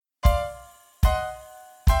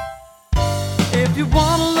If you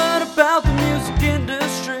want to learn about the music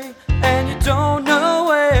industry and you don't know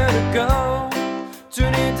where to go,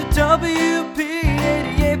 tune in to WP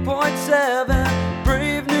 88.7,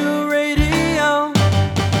 Brave New Radio.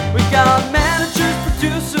 We got managers,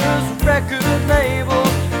 producers, record labels,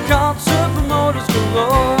 concert promoters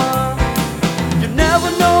galore. You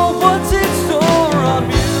never know what's in store on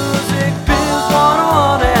Music Biz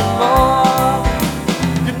 101 and more.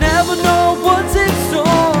 You never know what's in store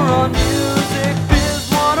on Music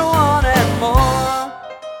Biz 101 and more.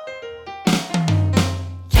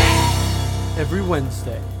 Yeah! Every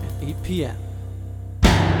Wednesday at 8 p.m.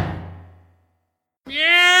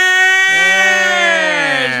 Yeah!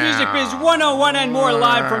 Music Biz 101 and more,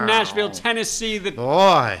 live from Nashville, Tennessee, the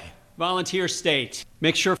volunteer state.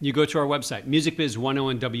 Make sure you go to our website,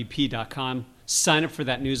 musicbiz101wp.com. Sign up for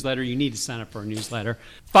that newsletter. You need to sign up for our newsletter.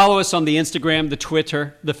 Follow us on the Instagram, the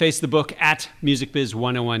Twitter, the Facebook at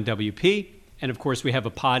musicbiz101wp. And of course, we have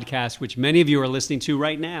a podcast, which many of you are listening to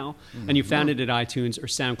right now, and you found it at iTunes or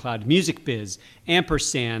SoundCloud, MusicBiz,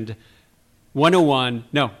 ampersand 101,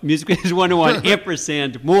 no, MusicBiz 101,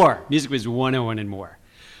 ampersand more, MusicBiz 101 and more.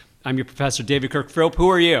 I'm your professor, David Kirk Philp. Who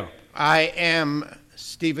are you? I am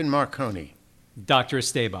Stephen Marconi. Dr.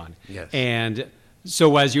 Esteban. Yes. And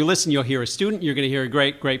so as you listen, you'll hear a student, you're going to hear a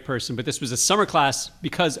great person, but this was a summer class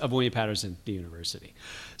because of William Patterson University.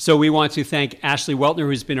 So we want to thank Ashley Weltner,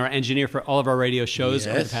 who's been our engineer for all of our radio shows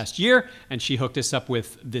over the past year, and she hooked us up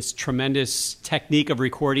with this tremendous technique of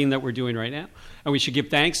recording that we're doing right now. And we should give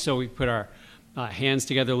thanks, so we put our hands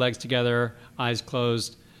together, legs together, eyes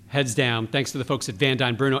closed, heads down. Thanks to the folks at Van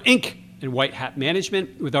Dyne Bruno Inc. and White Hat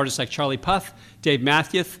Management, with artists like Charlie Puth, Dave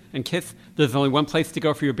Matthews, and Kith. There's only one place to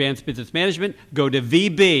go for your band's business management. Go to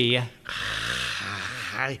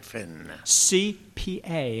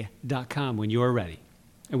VB-CPA.com when you are ready.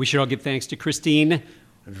 And we should all give thanks to Christine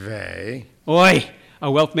Vey. Oy, a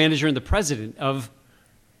wealth manager and the president of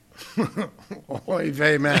Oy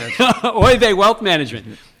Vey Management. Oy Vey Wealth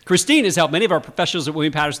Management. Christine has helped many of our professionals at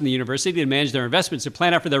William Patterson University to manage their investments and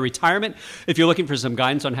plan out for their retirement. If you're looking for some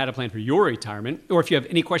guidance on how to plan for your retirement, or if you have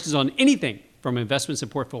any questions on anything from investments and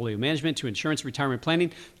portfolio management to insurance retirement planning,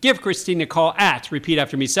 give Christine a call at, repeat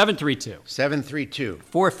after me, 732.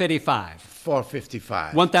 455.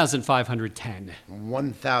 1510.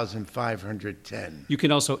 1510. You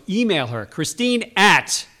can also email her, Christine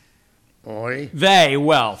at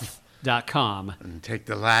oyveywealth.com. And take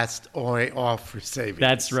the last oy off for savings.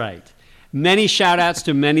 That's right. Many shout outs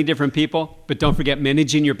to many different people, but don't forget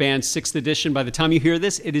Managing Your Band's 6th edition. By the time you hear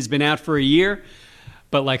this, it has been out for a year,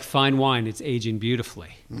 but like fine wine, it's aging beautifully.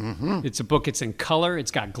 Mm-hmm. It's a book, it's in color, it's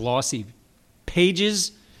got glossy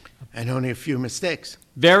pages. And only a few mistakes.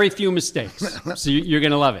 Very few mistakes. So you're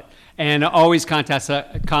going to love it. And always contact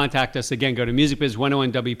us. Again, go to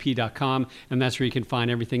musicbiz101wp.com, and that's where you can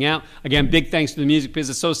find everything out. Again, big thanks to the Music Biz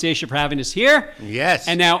Association for having us here. Yes.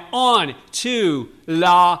 And now on to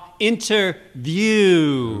la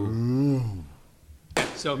interview. Ooh.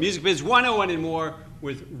 So Music Biz 101 and more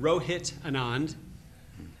with Rohit Anand.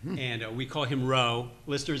 Mm-hmm. And we call him Ro.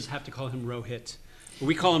 Listeners have to call him Rohit.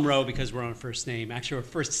 We call him Ro because we're on a first name. Actually, our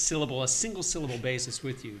first syllable, a single syllable basis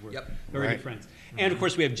with you. We're very good friends. And of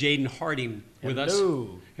course, we have Jaden Harding with us.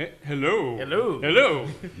 Hello. Hello.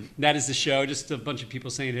 That is the show. Just a bunch of people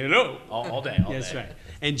saying hello. All day. That's right.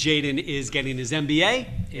 And Jaden is getting his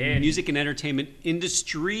MBA in Music and Entertainment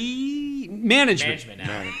Industry Management.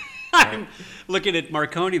 I'm looking at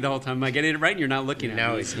Marconi the whole time. Am I getting it right? And you're not looking at me.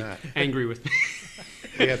 No, he's not. Angry with me.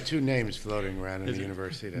 We have two names floating around in the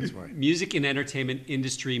university, that's why. Music and Entertainment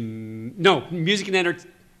Industry... No,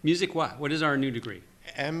 Music what? What is our new degree?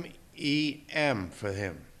 MEM for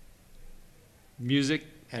him. Music...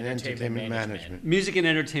 And Entertainment Management. Music and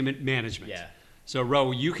Entertainment Management. Yeah. So,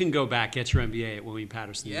 Ro, you can go back, get your MBA at William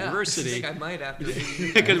Patterson University. I think I might after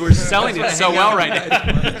because we're selling it so well right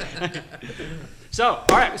now. So,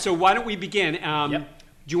 all right, so why don't we begin?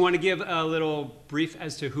 Do you want to give a little brief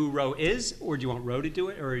as to who Ro is, or do you want Ro to do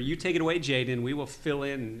it? Or you take it away, Jaden, we will fill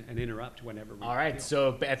in and interrupt whenever we All right,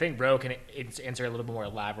 so I think Ro can answer a little bit more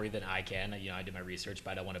elaborately than I can. I did my research,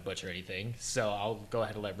 but I don't want to butcher anything. So I'll go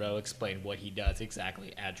ahead and let Ro explain what he does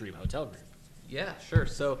exactly at Dream Hotel Group. Yeah, sure.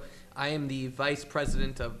 So I am the Vice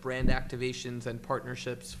President of Brand Activations and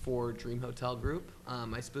Partnerships for Dream Hotel Group.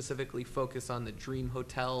 I specifically focus on the Dream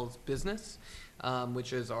Hotels business,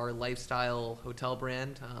 which is our lifestyle hotel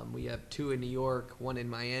brand. We have 2 in New York, 1 in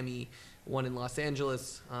Miami, 1 in Los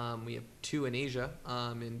Angeles. We have 2 in Asia,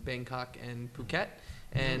 in Bangkok and Phuket.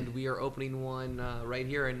 And we are opening one right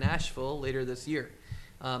here in Nashville later this year.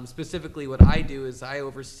 Specifically, what I do is I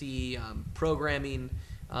oversee programming,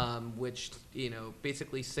 which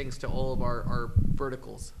basically syncs to all of our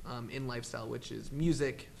verticals in lifestyle, which is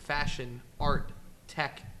music, fashion, art,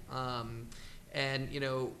 tech, and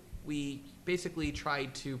we basically try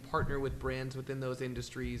to partner with brands within those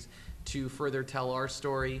industries to further tell our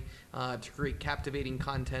story, to create captivating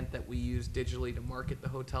content that we use digitally to market the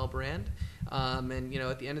hotel brand. And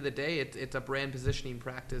at the end of the day, it's a brand positioning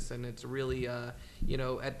practice, and it's really at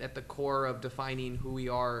the core of defining who we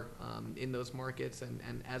are in those markets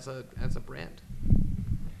and as a brand.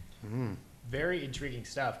 Very intriguing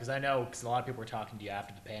stuff, because a lot of people were talking to you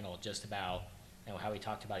after the panel just about how we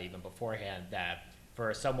talked about even beforehand, that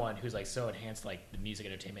for someone who's like so enhanced like the music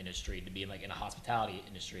entertainment industry to be like in a hospitality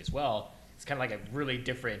industry as well, it's kind of like a really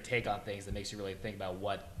different take on things that makes you really think about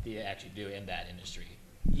what they actually do in that industry.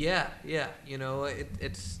 Yeah.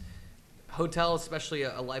 It's hotel, especially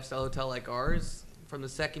a lifestyle hotel like ours. From the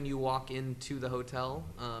second you walk into the hotel,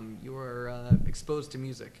 you are exposed to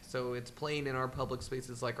music. So it's playing in our public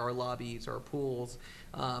spaces like our lobbies, our pools,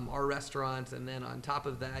 our restaurants, and then on top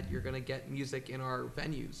of that, you're going to get music in our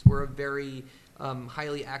venues. We're a very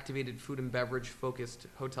highly activated food and beverage focused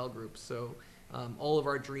hotel group. So all of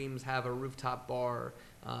our dreams have a rooftop bar,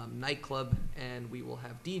 nightclub, and we will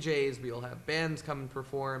have DJs, we will have bands come and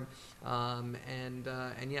perform,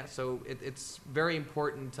 so it's very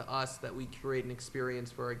important to us that we create an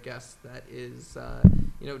experience for our guests that is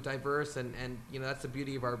diverse, and that's the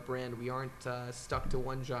beauty of our brand. We aren't stuck to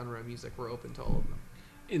one genre of music. We're open to all of them.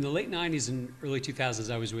 In the late 90s and early 2000s,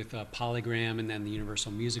 I was with Polygram and then the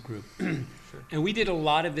Universal Music Group. Sure. And we did a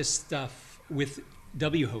lot of this stuff with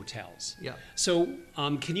W hotels. Yeah. So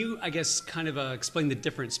can you, I guess, kind of explain the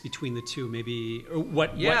difference between the two, maybe, or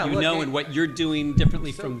what and what you're doing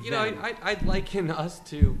differently from them? I'd liken us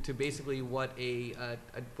to basically what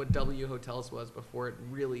what W Hotels was before it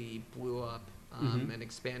really blew up and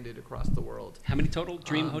expanded across the world. How many total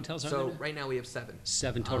Dream hotels are there? So right now we have 7.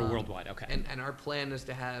 7 total worldwide, okay. And our plan is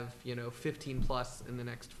to have 15 plus in the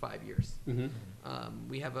next 5 years.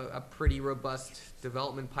 We have a pretty robust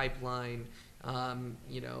development pipeline.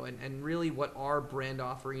 And really what our brand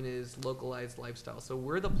offering is localized lifestyle. So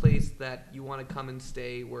we're the place that you want to come and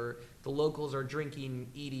stay, where the locals are drinking,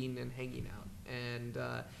 eating, and hanging out. And,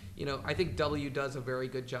 I think W does a very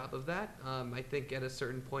good job of that. I think at a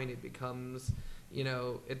certain point it becomes,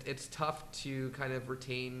 it's tough to kind of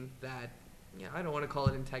retain that, I don't want to call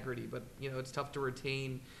it integrity, but, it's tough to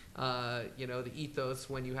retain the ethos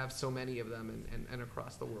when you have so many of them and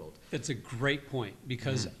across the world. That's a great point,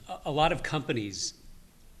 because a lot of companies,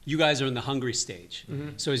 you guys are in the hungry stage.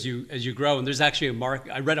 So as you grow, and there's actually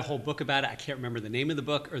I read a whole book about it. I can't remember the name of the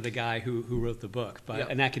book or the guy who wrote the book, but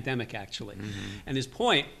an academic actually. And his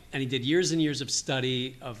point, and he did years and years of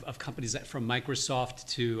study of companies from Microsoft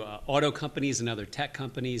to auto companies and other tech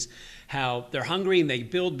companies, how they're hungry and they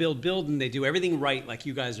build, and they do everything right like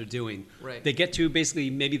you guys are doing. Right. They get to basically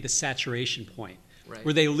maybe the saturation point, right,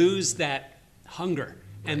 where they lose that hunger.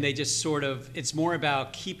 And they just sort of, it's more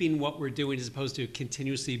about keeping what we're doing as opposed to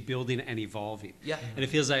continuously building and evolving. Yeah. And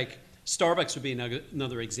it feels like Starbucks would be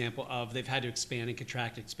another example of they've had to expand and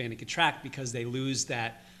contract because they lose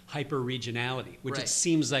that hyper-regionality, which right, it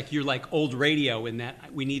seems like you're like old radio in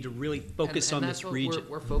that we need to really focus on this region. That's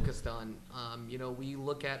what we're focused on. We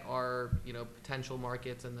look at our, potential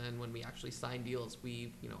markets, and then when we actually sign deals,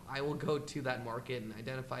 I will go to that market and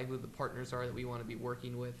identify who the partners are that we want to be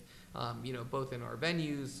working with, both in our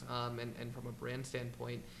venues and from a brand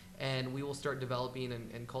standpoint. And we will start developing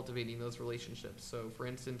and cultivating those relationships. So, for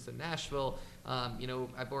instance, in Nashville,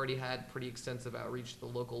 I've already had pretty extensive outreach to the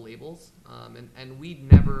local labels, and we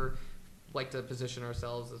never like to position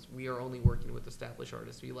ourselves as we are only working with established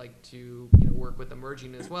artists. We like to work with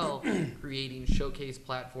emerging as well, creating showcase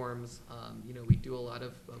platforms. We do a lot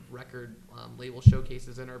of record label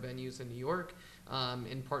showcases in our venues in New York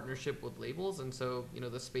in partnership with labels, and so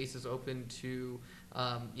the space is open to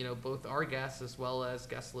both our guests as well as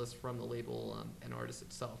guest lists from the label and artist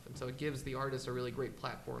itself, and so it gives the artist a really great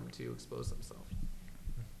platform to expose themselves.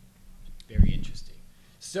 Very interesting.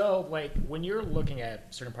 So, when you're looking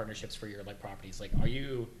at certain partnerships for your properties, are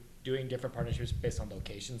you doing different partnerships based on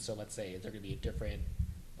location? So, let's say, is there going to be a different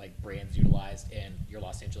brands utilized in your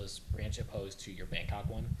Los Angeles branch opposed to your Bangkok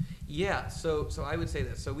one? Yeah. So I would say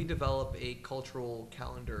this. So we develop a cultural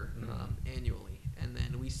calendar annually, and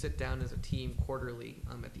then we sit down as a team quarterly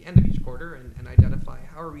at the end of each quarter and identify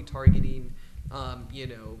how are we targeting,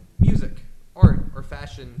 music, art, or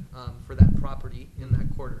fashion for that property in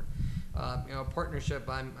that quarter. A partnership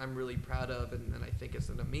I'm really proud of, and I think it's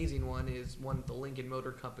an amazing one, is the Lincoln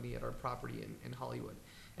Motor Company at our property in Hollywood.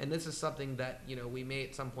 And this is something that we may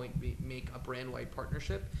at some point make a brand-wide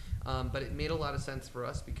partnership, But it made a lot of sense for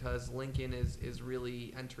us because Lincoln is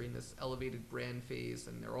really entering this elevated brand phase,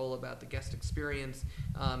 and they're all about the guest experience,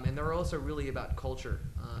 and they're also really about culture,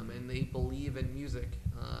 and they believe in music.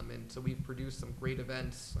 And so we've produced some great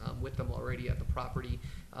events with them already at the property,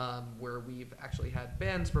 where we've actually had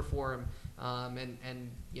bands perform,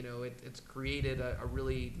 and it's created a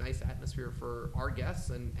really nice atmosphere for our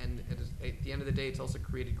guests, and it is, at the end of the day, it's also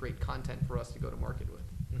created great content for us to go to market with.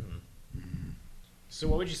 So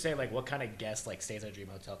what would you say, like, what kind of guest, like, stays at a Dream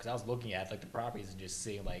Hotel? Because I was looking at, like, the properties and just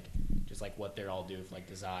seeing, like, what they're all doing for, like,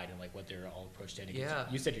 design and, like, what they're all approach to. Yeah.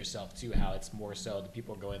 You said yourself, too, how it's more so the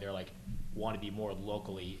people going there, like, want to be more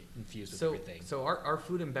locally infused with everything. So our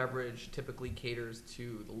food and beverage typically caters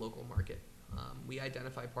to the local market. We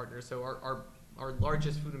identify partners. So our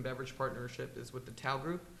largest food and beverage partnership is with the Tao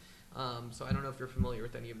Group. So I don't know if you're familiar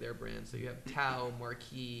with any of their brands. So you have Tao,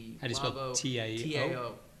 Marquis, How do you spell Lavo, T-A-O?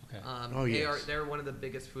 T-A-O. Okay. Yes. They're one of the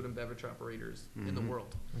biggest food and beverage operators in the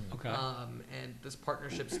world. Okay. And this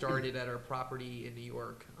partnership started at our property in New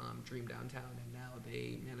York, Dream Downtown, and now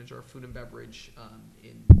they manage our food and beverage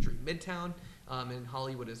in Dream Midtown, in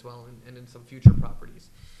Hollywood as well, and in some future properties.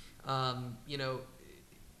 I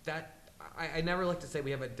never like to say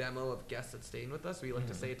we have a demo of guests that's staying with us. We like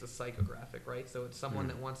to say it's a psychographic, right? So it's someone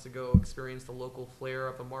that wants to go experience the local flair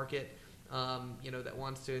of a market, that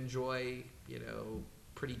wants to enjoy,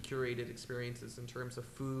 pretty curated experiences in terms of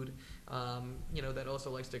food, that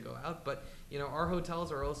also likes to go out. But, our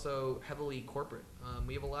hotels are also heavily corporate.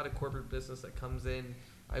 We have a lot of corporate business that comes in,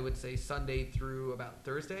 I would say, Sunday through about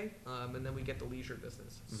Thursday, and then we get the leisure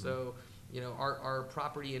business. So, our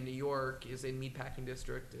property in New York is in Meatpacking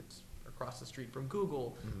District. It's across the street from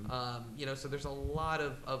Google. So there's a lot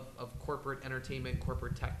of corporate entertainment,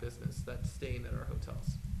 corporate tech business that's staying at our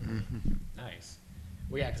hotels. Nice.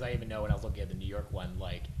 Well, yeah, because I even know when I was looking at the New York one,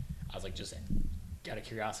 like, I was like, just out of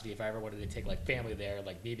curiosity, if I ever wanted to take, like, family there,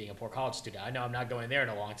 like, me being a poor college student, I know I'm not going there in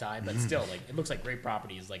a long time, but still, like, it looks like great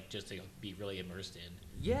properties, like, just to be really immersed in.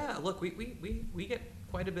 Yeah, look, we get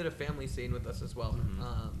quite a bit of family staying with us as well.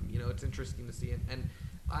 It's interesting to see it. And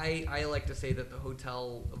I like to say that the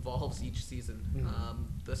hotel evolves each season.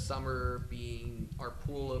 The summer being our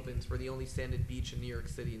pool opens. We're the only sanded beach in New York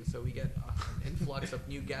City, and so we get an influx of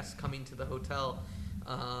new guests coming to the hotel.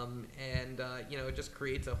 It just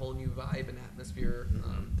creates a whole new vibe and atmosphere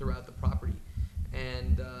throughout the property.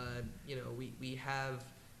 And, we have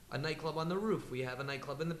a nightclub on the roof. We have a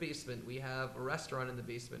nightclub in the basement. We have a restaurant in the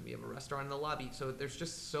basement. We have a restaurant in the lobby. So there's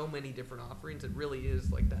just so many different offerings. It really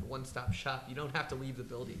is like that one-stop shop. You don't have to leave the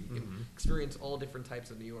building. You can experience all different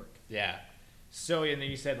types of New York. Yeah. So, and then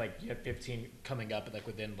you said, like, you have 15 coming up, like,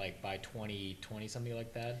 within, like, by 2020, something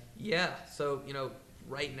like that? Yeah. So,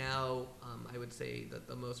 right now, I would say that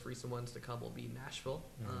the most recent ones to come will be Nashville,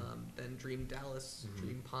 then Dream Dallas,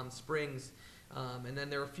 Dream Palm Springs, and then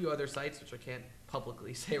there are a few other sites which I can't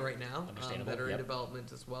publicly say right now that are in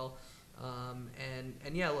development as well.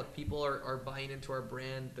 And yeah, look, people are buying into our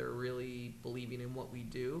brand. They're really believing in what we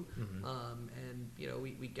do, and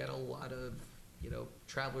we get a lot of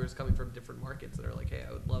travelers coming from different markets that are like, hey,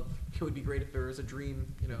 it would be great if there was a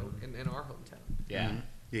Dream in our hometown. Yeah.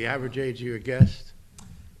 The average age of your guest?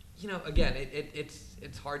 Again,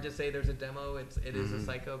 it's hard to say there's a demo. It is a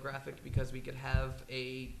psychographic because we could have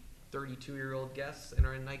a 32-year-old guest in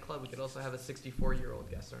our nightclub. We could also have a 64-year-old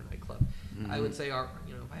guest in our nightclub. I would say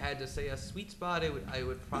if I had to say a sweet spot, I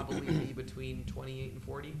would probably be between 28 and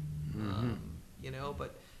 40.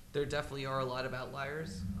 But there definitely are a lot of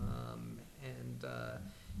outliers.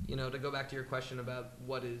 To go back to your question about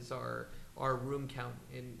what is our room count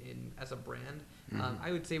in as a brand,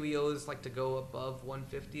 I would say we always like to go above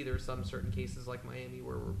 150. There's some certain cases like Miami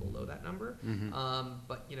where we're below that number.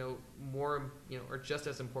 But more or just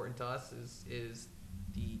as important to us is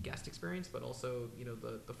the guest experience, but also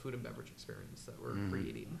the food and beverage experience that we're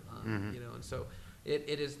creating. And so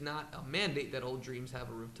it is not a mandate that Old Dreams have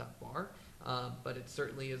a rooftop bar. But it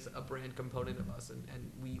certainly is a brand component of us,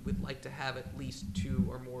 and we would like to have at least 2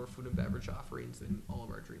 or more food and beverage offerings in all of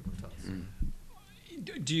our Dream hotels.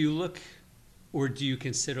 Do you look, or do you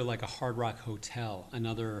consider like a Hard Rock Hotel,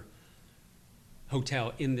 another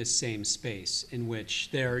hotel in this same space in which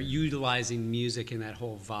they're utilizing music in that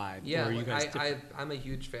whole vibe? Yeah, or you guys I'm a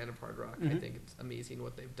huge fan of Hard Rock. I think it's amazing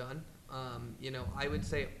what they've done. I would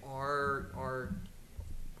say our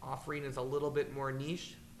offering is a little bit more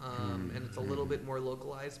niche. And it's a little bit more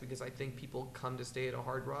localized because I think people come to stay at a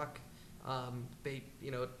Hard Rock. They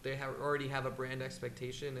already have a brand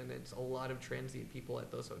expectation, and it's a lot of transient people at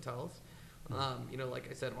those hotels. Like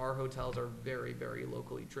I said, our hotels are very, very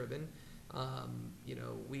locally driven.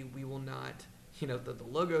 We will not the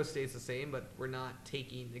logo stays the same, but we're not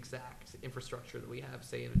taking exact infrastructure that we have,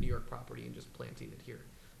 say, in a New York property and just planting it here.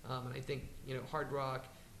 And I think, Hard Rock,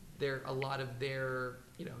 a lot of their,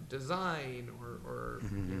 design or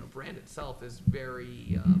brand itself is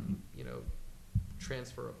very,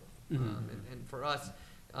 transferable. And for us,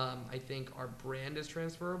 I think our brand is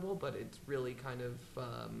transferable, but it's really kind of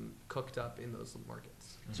cooked up in those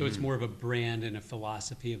markets. So it's more of a brand and a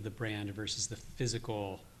philosophy of the brand versus the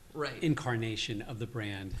physical incarnation of the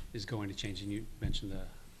brand is going to change. And you mentioned the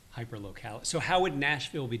hyper-locality. So how would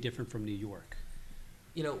Nashville be different from New York?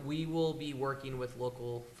 We will be working with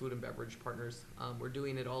local food and beverage partners. We're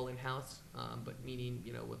doing it all in-house, but meaning,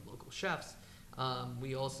 with local chefs.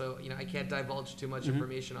 We also, I can't divulge too much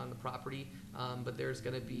information on the property, but there's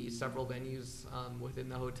going to be several venues within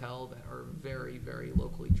the hotel that are very, very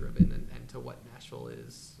locally driven and to what Nashville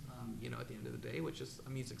is, at the end of the day, which is a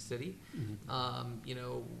music city.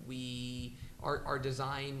 Our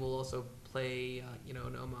design will also play,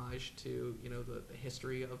 an homage to, the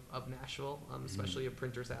history of Nashville, especially of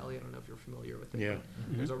Printer's Alley. I don't know if you're familiar with it. Yeah.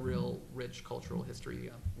 There's a real rich cultural history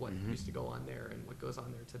of what used to go on there and what goes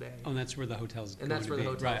on there today. Oh, and that's where the hotel's going to be. And that's where the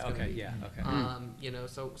hotel's going to be. Yeah, okay.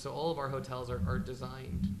 So all of our hotels are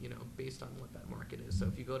designed, based on what that market is. So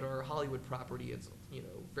if you go to our Hollywood property, it's,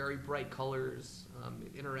 very bright colors.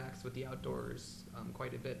 It interacts with the outdoors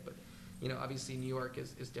quite a bit, but obviously New York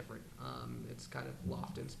is different. It's kind of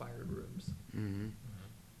loft-inspired rooms.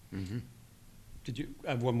 Did you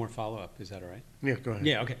have one more follow-up? Is that all right? Yeah, go ahead.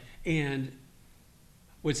 Yeah, okay. And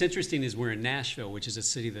what's interesting is we're in Nashville, which is a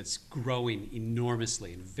city that's growing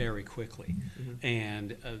enormously and very quickly.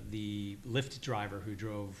 And the Lyft driver who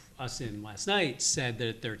drove us in last night said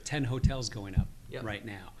that there are 10 hotels going up right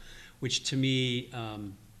now, which to me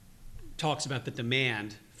talks about the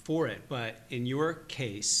demand for it. But in your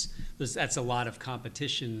case, that's a lot of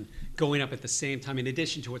competition going up at the same time in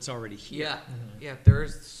addition to what's already here. Yeah,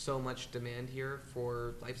 there's so much demand here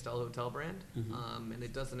for lifestyle hotel brand, and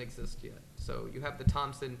it doesn't exist yet. So you have the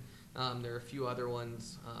Thompson, there are a few other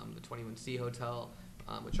ones, the 21C Hotel,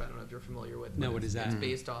 which I don't know if you're familiar with. No, what is that? It's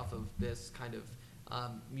based off of this kind of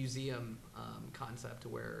museum concept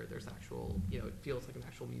where there's actual, it feels like an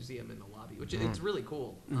actual museum in the lobby, which it's really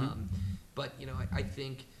cool. But, I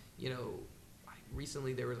think,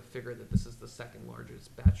 recently there was a figure that this is the second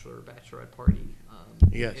largest bachelorette party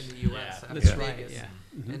in the U.S. after That's Vegas. right,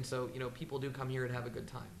 yeah. And so, people do come here to have a good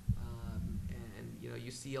time. And,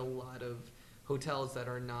 you see a lot of hotels that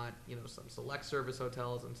are not, some select service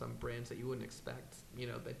hotels and some brands that you wouldn't expect,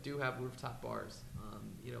 that do have rooftop bars,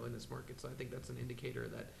 in this market. So I think that's an indicator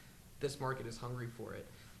that this market is hungry for it.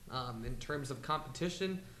 In terms of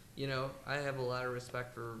competition, I have a lot of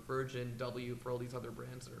respect for Virgin, W, for all these other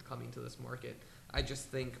brands that are coming to this market. I just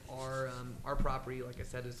think our property, like I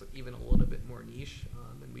said, is even a little bit more niche,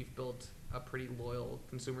 and we've built a pretty loyal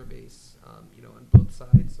consumer base, on both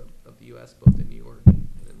sides of the U.S., both in New York and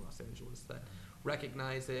in Los Angeles, that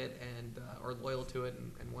recognize it and are loyal to it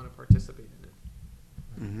and want to participate in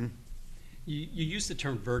it. You used the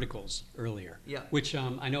term verticals earlier, which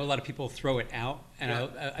I know a lot of people throw it out, and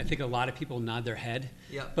I think a lot of people nod their head.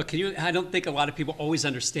 But I don't think a lot of people always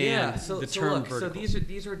understand the term verticals. So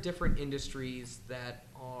these are different industries that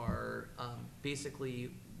are basically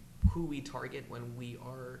who we target when we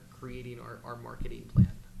are creating our marketing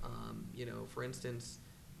plan. For instance,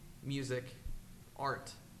 music,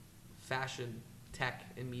 art, fashion, tech,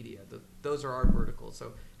 and media. Those are our verticals.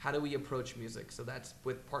 So how do we approach music? So that's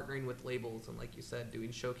with partnering with labels and, like you said,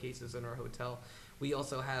 doing showcases in our hotel. We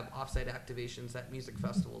also have offsite activations at music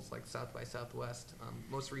festivals like South by Southwest.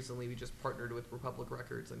 Most recently, we just partnered with Republic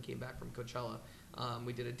Records and came back from Coachella.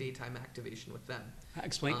 We did a daytime activation with them.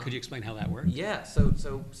 Could you explain how that worked? Yeah.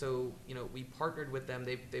 So we partnered with them.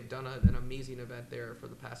 They've done an amazing event there for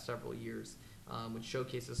the past several years, which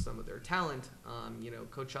showcases some of their talent.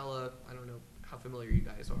 Coachella, I don't know how familiar you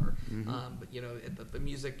guys are, but the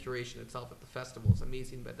music curation itself at the festival is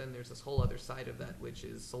amazing. But then there's this whole other side of that, which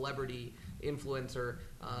is celebrity, influencer,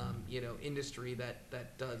 industry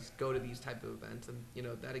that does go to these type of events, and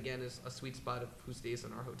that again is a sweet spot of who stays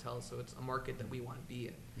in our hotel. So it's a market that we want to be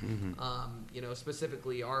in.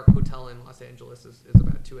 Specifically, our hotel in Los Angeles is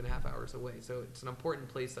about 2.5 hours away. So it's an important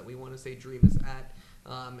place that we want to say Dream is at,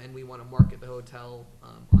 and we want to market the hotel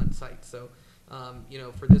on site. So.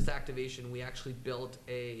 For this activation, we actually built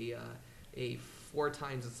a 4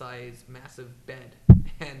 times the size massive bed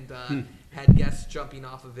and had guests jumping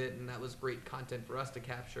off of it, and that was great content for us to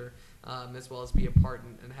capture, as well as be a part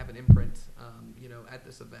and have an imprint, at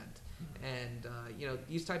this event. And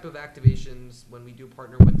these type of activations, when we do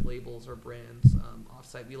partner with labels or brands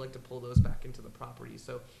offsite, we like to pull those back into the property.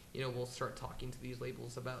 So we'll start talking to these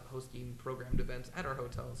labels about hosting programmed events at our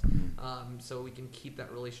hotels, so we can keep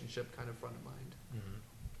that relationship kind of front of mind.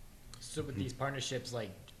 So with these partnerships, like,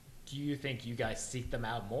 do you think you guys seek them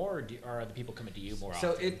out more, or are the people coming to you more often?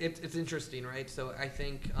 So it's interesting, right? So I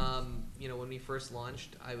think, when we first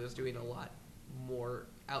launched, I was doing a lot more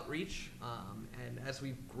outreach. And as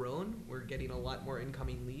we've grown, we're getting a lot more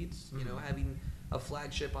incoming leads. Having a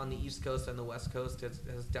flagship on the East Coast and the West Coast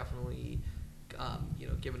has definitely,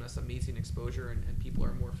 given us amazing exposure, and people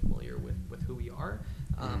are more familiar with who we are.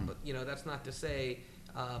 But, that's not to say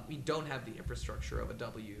we don't have the infrastructure of a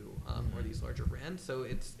W or these larger brands. So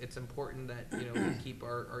it's important that we keep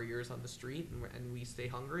our ears on the street, and we stay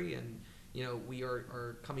hungry, and we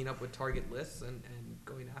are coming up with target lists and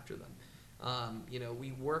going after them.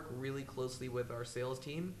 We work really closely with our sales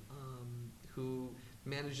team, who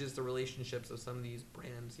manages the relationships of some of these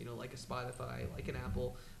brands, like a Spotify, like an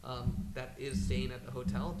Apple, that is staying at the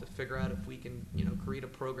hotel, to figure out if we can, create a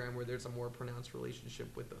program where there's a more pronounced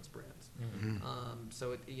relationship with those brands.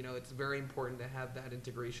 So it's very important to have that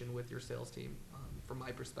integration with your sales team, from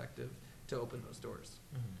my perspective, to open those doors.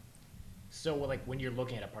 So, like, when you're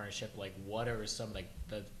looking at a partnership, like, what are some, like,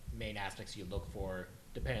 the main aspects you look for,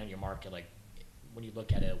 depending on your market? Like, when you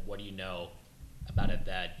look at it, what do you know about it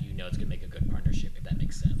that it's going to make a good partnership, if that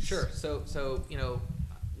makes sense? Sure. So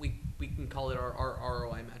we can call it our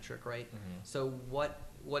ROI metric, right? So what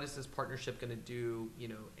is this partnership going to do?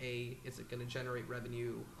 Is it going to generate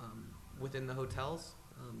revenue within the hotels?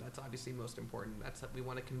 That's obviously most important. We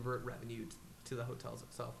want to convert revenue to the hotels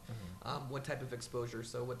itself. What type of exposure?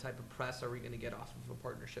 So what type of press are we going to get off of a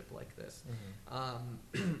partnership like this?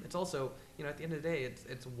 It's also, at the end of the day,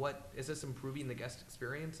 it's what is this improving the guest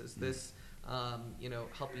experience? Is this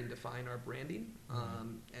helping define our branding?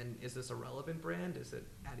 And is this a relevant brand? Is it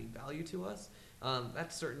adding value to us?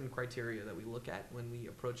 That's certain criteria that we look at when we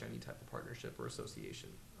approach any type of partnership or association,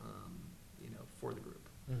 for the group.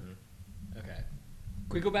 Okay.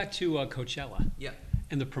 Can we go back to Coachella? Yeah.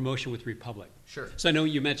 And the promotion with Republic. Sure. So I know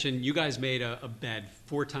you mentioned you guys made a bed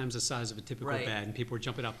 4 times the size of a typical Right. bed, and people were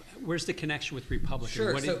jumping up. Where's the connection with Republic?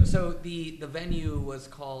 Sure. And So the venue was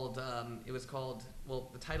called,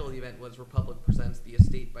 the title of the event was Republic Presents the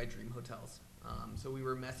Estate by Dream Hotels. So we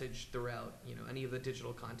were messaged throughout, any of the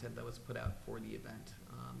digital content that was put out for the event,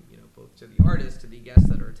 both to the artists, to the guests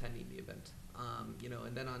that are attending the event.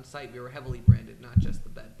 And then on site we were heavily branded, not just the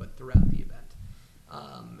bed, but throughout the event.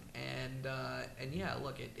 And yeah,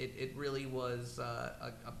 look, it really was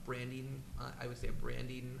a branding, I would say a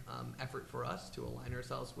branding effort for us to align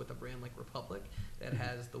ourselves with a brand like Republic that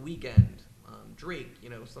has The Weeknd, Drake,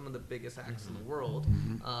 some of the biggest acts in the world,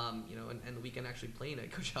 and The Weeknd actually playing at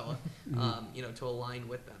Coachella, to align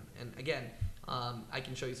with them. And again, I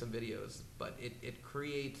can show you some videos, but it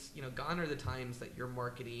creates, gone are the times that you're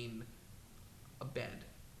marketing a bed,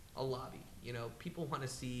 a lobby. People want to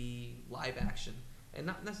see live action. And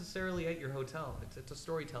not necessarily at your hotel. It's a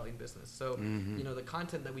storytelling business. So, the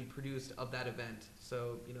content that we produced of that event,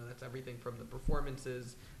 so, that's everything from the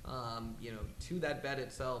performances, to that bed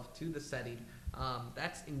itself, to the setting.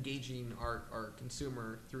 That's engaging our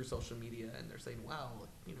consumer through social media, and they're saying, wow,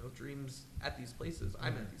 Dream's at these places.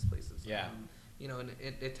 I'm at these places. Yeah. And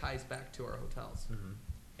it ties back to our hotels.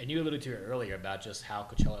 And you alluded to it earlier about just how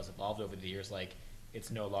Coachella has evolved over the years. Like,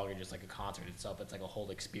 it's no longer just like a concert itself. It's like a whole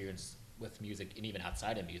experience with music, and even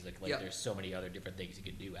outside of music, like there's so many other different things you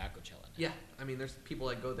can do at Coachella now. Yeah, I mean, there's people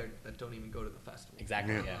that go there that don't even go to the festival.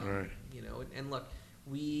 Exactly. Right. And look,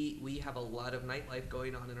 we have a lot of nightlife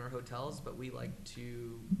going on in our hotels, but we like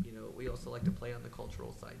to, we also like to play on the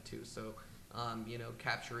cultural side too. So,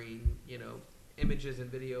 capturing, images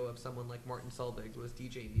and video of someone like Martin Solveig who was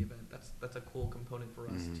DJing the event. That's a cool component for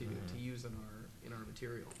us to use in our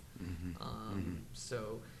material.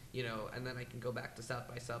 So. And then I can go back to South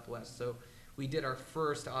by Southwest. So we did our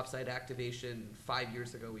first offsite activation 5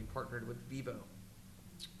 years ago. We partnered with Vivo.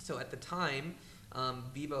 So at the time,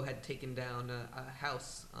 Vivo had taken down a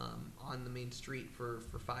house on the main street for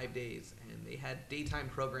 5 days, and they had daytime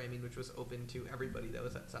programming, which was open to everybody that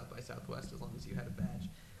was at South by Southwest as long as you had a badge.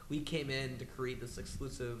 We came in to create this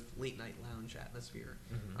exclusive late night lounge atmosphere.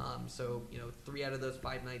 So 3 out of those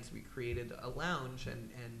 5 nights we created a lounge,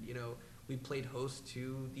 and we played host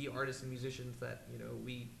to the artists and musicians that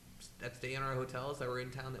that stay in our hotels, that were in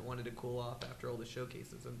town, that wanted to cool off after all the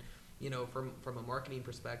showcases. And from a marketing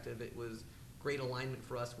perspective, it was great alignment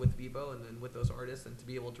for us with Vivo and then with those artists, and to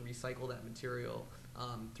be able to recycle that material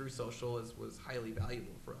through social was highly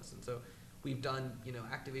valuable for us. And so we've done,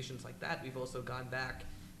 activations like that. We've also gone back,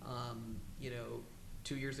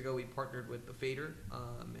 2 years ago we partnered with the Fader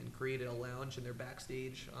and created a lounge in their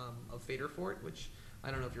backstage of Fader Fort, which I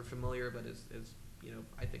don't know if you're familiar, but is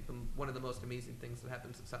I think one of the most amazing things that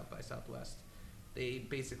happens at South by Southwest. They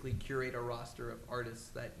basically curate a roster of artists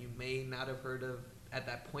that you may not have heard of at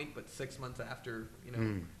that point, but 6 months after,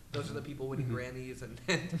 those are the people winning Grammys and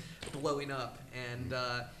blowing up. And,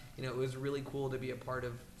 it was really cool to be a part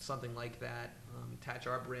of something like that, attach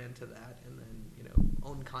our brand to that, and then,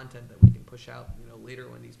 own content that we can push out, later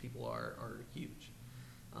when these people are huge.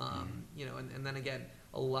 And then again,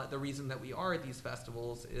 the reason that we are at these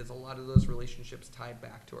festivals is a lot of those relationships tied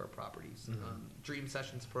back to our properties. Dream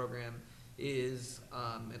Sessions program is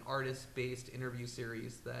an artist-based interview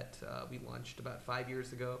series that we launched about 5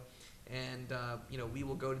 years ago. And, we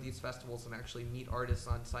will go to these festivals and actually meet artists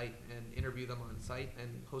on site and interview them on site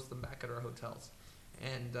and host them back at our hotels.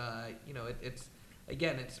 And, it's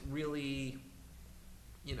really,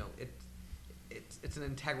 it's an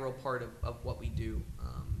integral part of what we do,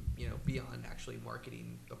 beyond actually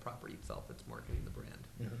marketing the property itself. It's marketing the brand.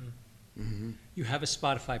 You have a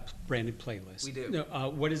Spotify branded playlist. We do. No,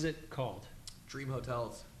 what is it called? Dream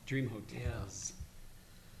Hotels. Dream Hotels.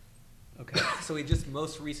 Okay. So we just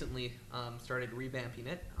most recently started revamping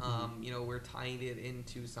it. We're tying it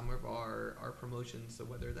into some of our promotions, so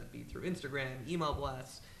whether that be through Instagram, email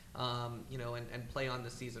blasts, and play on the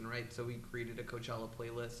season, right? So we created a Coachella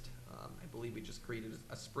playlist. I believe we just created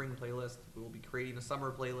a spring playlist. We will be creating a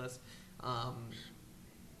summer playlist.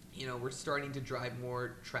 We're starting to drive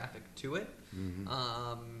more traffic to it.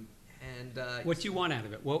 What do you want out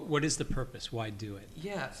of it? What is the purpose? Why do it?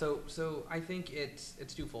 Yeah, so I think it's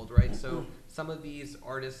twofold, right? So some of these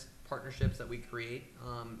artist partnerships that we create,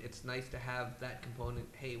 it's nice to have that component.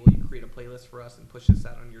 Hey, will you create a playlist for us and push this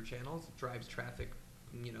out on your channels? It drives traffic,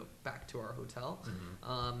 back to our hotel.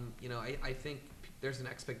 I think there's an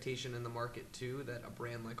expectation in the market too that a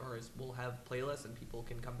brand like ours will have playlists and people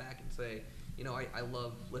can come back and say, I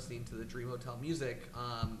love listening to the Dream Hotel music.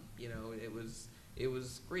 It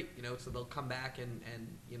was great, so they'll come back and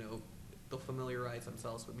they'll familiarize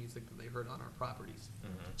themselves with music that they heard on our properties.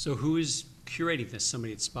 So who is curating this?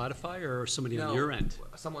 Somebody at Spotify or somebody on your end?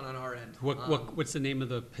 Someone on our end. What's the name of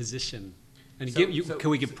the position? And So-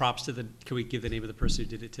 can we give props to can we give the name of the person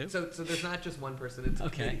who did it too? So there's not just one person, it's a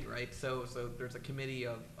Okay. committee, right? So there's a committee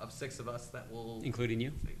of 6 of us that will, Including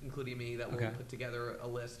you? including me, that will Okay. put together a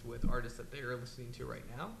list with artists that they're listening to right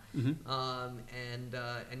now. And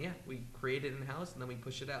we create it in-house and then we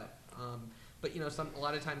push it out. But a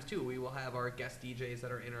lot of times too, we will have our guest DJs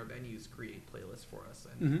that are in our venues create playlists for us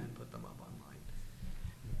and put them up online.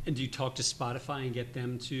 And do you talk to Spotify and get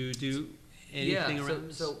them to do anything around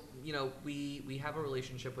this? So we have a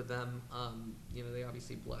relationship with them. They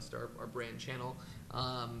obviously blessed our brand channel,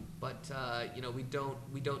 but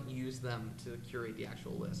we don't use them to curate the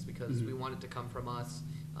actual list because we want it to come from us.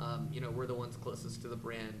 We're the ones closest to the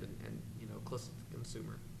brand and closest to the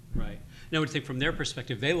consumer. Right. Now, I would think from their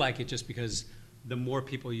perspective, they like it just because the more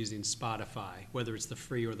people using Spotify, whether it's the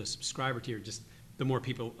free or the subscriber tier, just the more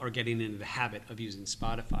people are getting into the habit of using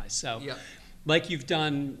Spotify. So, like you've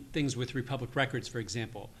done things with Republic Records, for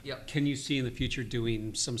example, can you see in the future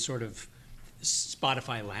doing some sort of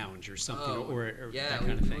Spotify lounge or something or that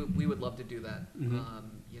kind of thing? We would love to do that.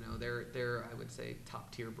 They're I would say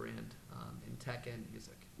top tier brand in tech and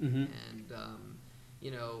music. And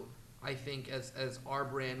I think as our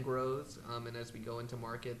brand grows and as we go into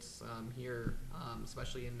markets here,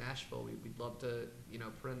 especially in Nashville, we'd love to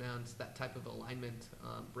pronounce that type of alignment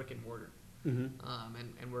brick and mortar.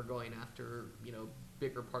 And we're going after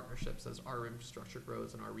bigger partnerships as our infrastructure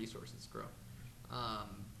grows and our resources grow.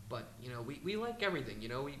 But we like everything.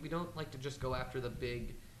 We don't like to just go after the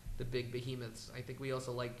big behemoths. I think we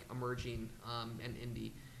also like emerging and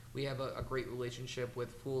indie. We have a great relationship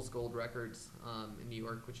with Fool's Gold Records in New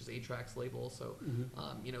York, which is A-Track's label. So,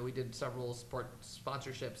 we did several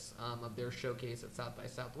sponsorships of their showcase at South by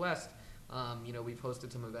Southwest. We've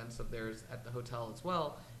hosted some events of theirs at the hotel as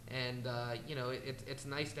well. And, it's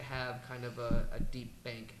nice to have kind of a deep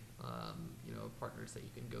bank, of partners that you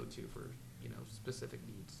can go to for, specific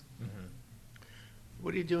needs.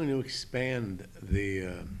 What are you doing to expand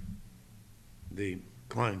the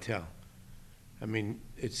clientele? I mean,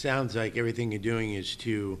 it sounds like everything you're doing is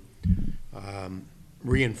to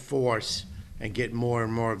reinforce and get more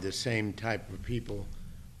and more of the same type of people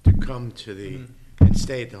to come to the and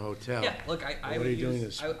stay at the hotel. Yeah, look, I What would are you doing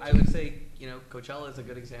use, this? I would say, Coachella is a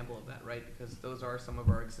good example of that, right? Because those are some of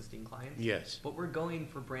our existing clients. Yes. But we're going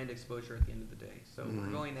for brand exposure at the end of the day. So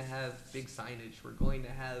we're going to have big signage. We're going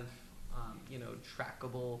to have,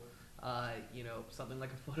 trackable, something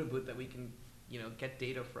like a photo booth that we can, get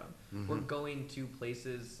data from. We're going to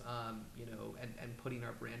places, and putting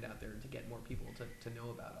our brand out there to get more people to know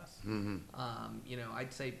about us.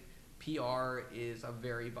 I'd say PR is a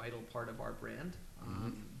very vital part of our brand.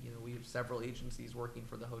 We have several agencies working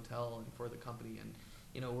for the hotel and for the company, and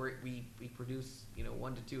we produce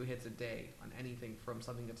 1 to 2 hits a day on anything from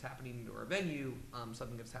something that's happening into our venue,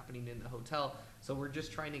 something that's happening in the hotel. So we're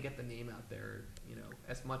just trying to get the name out there,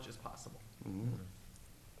 as much as possible.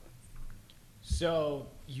 So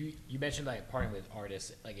you mentioned like partnering with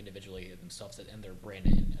artists like individually themselves and their brand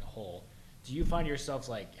in a whole. Do you find yourself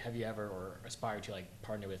like, have you ever or aspired to like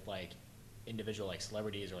partner with like individual like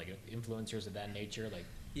celebrities or like influencers of that nature? Like,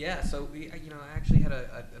 yeah, so I actually had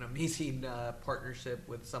an amazing partnership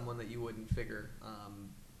with someone that you wouldn't figure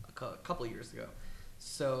a couple of years ago.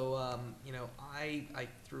 So I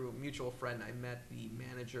through a mutual friend, I met the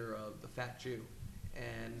manager of the Fat Jew,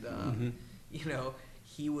 and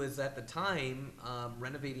he was at the time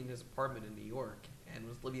renovating his apartment in New York and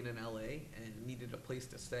was living in LA and needed a place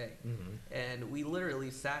to stay. And we literally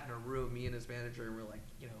sat in a room, me and his manager, and we're like,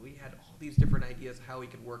 we had all these different ideas how we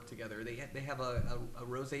could work together. They have a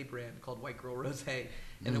rosé brand called White Girl Rosé,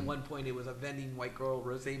 and at one point it was a vending White Girl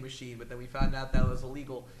Rosé machine, but then we found out that was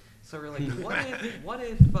illegal. So we're like, what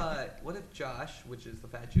if Josh, which is the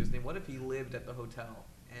Fat Jew's name, what if he lived at the hotel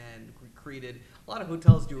and created, a lot of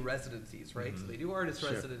hotels do residencies, right? So they do artist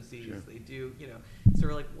residencies, they do, so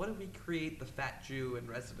we're like, what if we create the Fat Jew in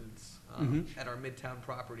residence at our Midtown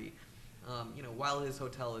property, while his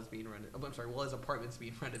hotel is being while his apartment's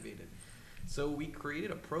being renovated. So we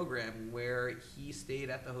created a program where he stayed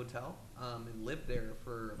at the hotel and lived there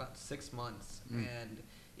for about 6 months, and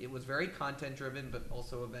it was very content driven, but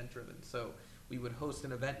also event driven. So we would host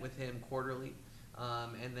an event with him quarterly,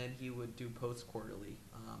 and then he would do posts quarterly,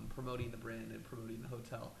 promoting the brand and promoting the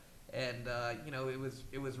hotel. And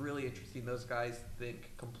it was really interesting. Those guys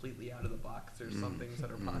think completely out of the box. There's some things that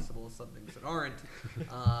are possible, some things that aren't.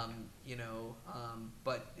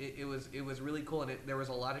 But it was really cool, and there was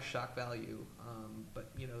a lot of shock value.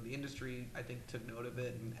 But the industry, I think, took note of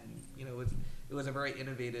it, and it was a very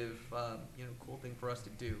innovative, cool thing for us to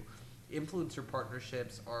do. Influencer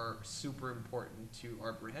partnerships are super important to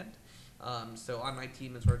our brand. So on my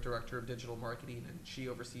team is our director of digital marketing, and she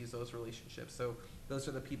oversees those relationships. So those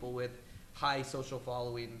are the people with high social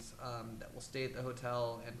followings that will stay at the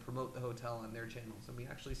hotel and promote the hotel on their channels, and we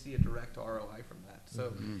actually see a direct ROI from that.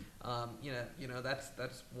 So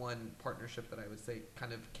that's one partnership that I would say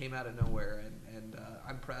kind of came out of nowhere, and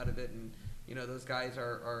I'm proud of it. And those guys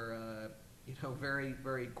are very,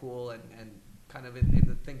 very cool, and kind of in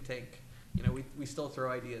the think tank. We still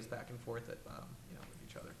throw ideas back and forth at with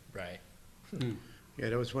each other. right. Yeah,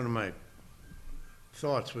 that was one of my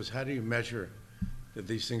thoughts, was how do you measure that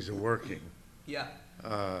these things are working? Yeah.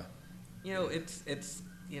 It's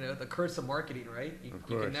the curse of marketing, right? You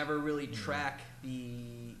can never really track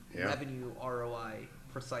the revenue ROI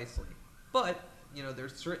precisely. But,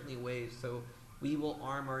 there's certainly ways. So we will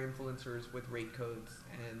arm our influencers with rate codes,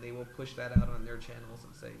 and they will push that out on their channels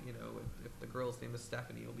and say, if the girl's name is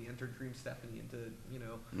Stephanie, it'll be entered Dream Stephanie into,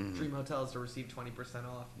 Dream Hotels to receive 20%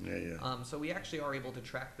 off. So we actually are able to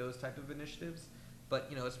track those type of initiatives.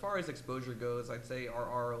 But, as far as exposure goes, I'd say our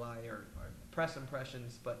ROI are press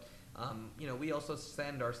impressions, but, we also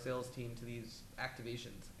send our sales team to these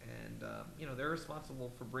activations, and, they're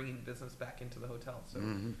responsible for bringing business back into the hotel. So,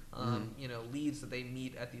 leads that they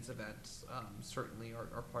meet at these events certainly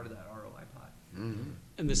are part of that ROI pot.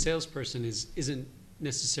 And the salesperson isn't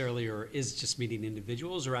necessarily, or is just meeting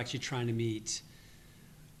individuals, or actually trying to meet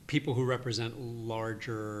people who represent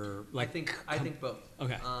larger, like I think both.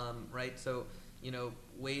 Okay. Right. So,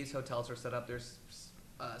 ways hotels are set up, there's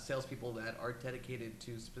salespeople that are dedicated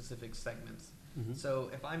to specific segments. So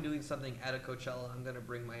if I'm doing something at a Coachella, I'm going to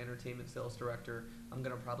bring my entertainment sales director. I'm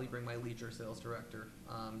going to probably bring my leisure sales director,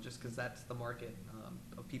 just because that's the market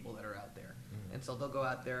of people that are out there. And so they'll go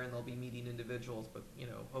out there and they'll be meeting individuals, but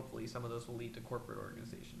hopefully some of those will lead to corporate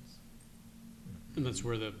organizations. And that's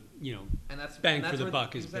where the and that's bang and that's for the where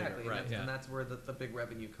buck is exactly, bigger, right? And that's where the big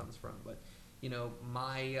revenue comes from. But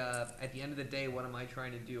my at the end of the day, what am I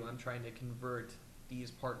trying to do? I'm trying to convert these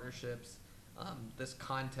partnerships, this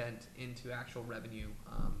content into actual revenue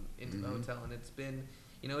into the hotel, and it's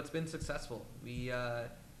been successful. We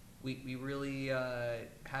really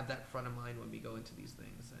have that front of mind when we go into these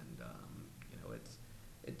things, and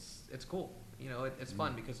it's cool. it's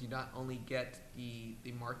fun because you not only get the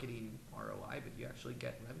marketing ROI, but you actually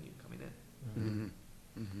get revenue coming in.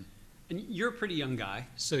 And you're a pretty young guy,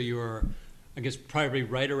 so you're, I guess, probably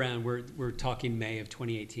right around, we're talking May of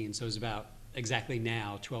 2018, so it was about exactly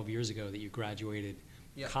now, 12 years ago, that you graduated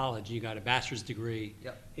college. You got a bachelor's degree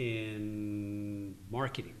in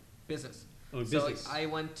marketing. Business. Oh, so business. I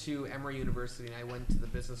went to Emory University, and I went to the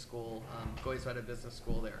business school, Goy's had a business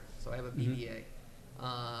school there, so I have a BBA.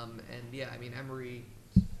 Emory,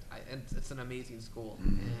 it's an amazing school,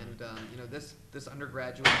 and this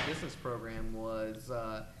undergraduate business program was,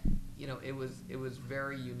 it was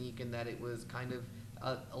very unique in that it was kind of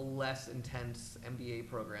a less intense MBA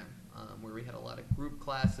program, where we had a lot of group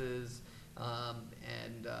classes,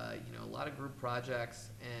 and a lot of group projects,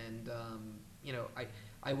 and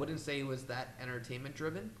I wouldn't say it was that entertainment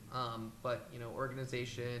driven, but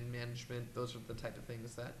organization, management, those are the type of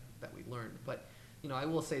things that we learned. But I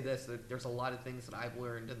will say this, that there's a lot of things that I've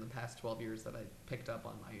learned in the past 12 years that I picked up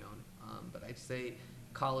on my own. But I'd say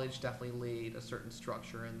college definitely laid a certain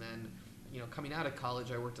structure, and then coming out of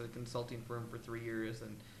college, I worked at a consulting firm for 3 years,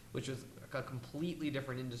 and which was a completely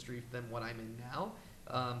different industry than what I'm in now.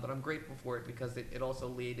 But I'm grateful for it because it also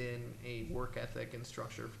laid in a work ethic and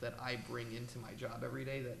structure that I bring into my job every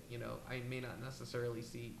day that, I may not necessarily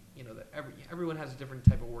see, that everyone has a different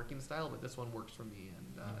type of working style, but this one works for me.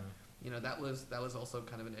 And, that was also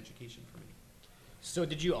kind of an education for me. So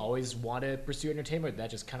did you always want to pursue entertainment, or did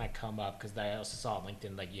that just kind of come up? Because I also saw on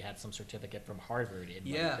LinkedIn, like, you had some certificate from Harvard in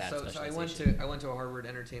that so I went to a Harvard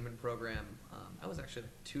entertainment program. That was actually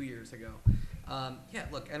 2 years ago.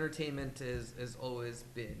 Entertainment has always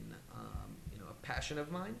been, a passion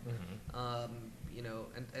of mine.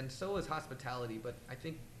 And so is hospitality. But I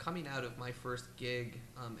think coming out of my first gig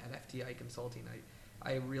at FTI Consulting,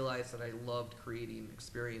 I realized that I loved creating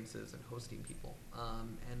experiences and hosting people.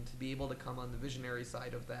 And to be able to come on the visionary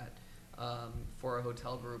side of that for a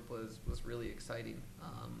hotel group was really exciting.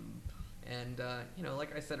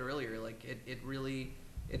 Like I said earlier, like it really,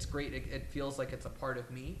 it's great. It feels like it's a part of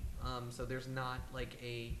me. So there's not like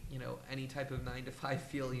any type of 9-to-5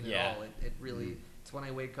 feeling at all. It really, it's when I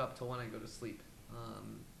wake up till when I go to sleep.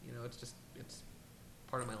 It's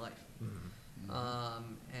part of my life.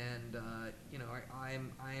 I'm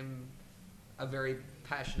a very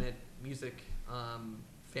passionate music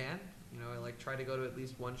fan. I try to go to at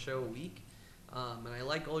least one show a week, and I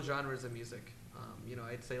like all genres of music.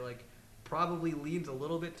 I'd say probably leans a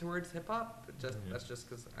little bit towards hip hop, but that's just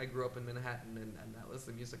because I grew up in Manhattan and that was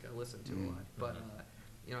the music I listened to a lot. But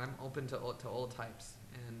I'm open to all types,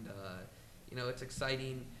 and it's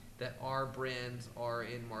exciting that our brands are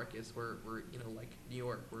in markets where like New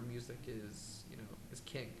York, where music is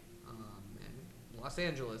king, and Los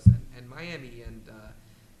Angeles and Miami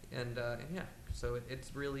and so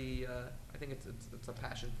it's really I think it's a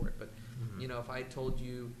passion for it. But if I told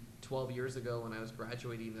you 12 years ago when I was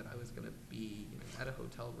graduating that I was going to be at a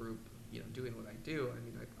hotel group doing what I do,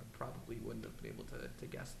 I probably wouldn't have been able to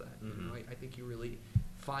guess that. I think you really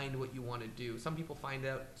find what you want to do. Some people find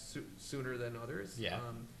out sooner than others.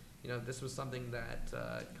 This was something that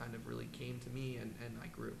kind of really came to me, and I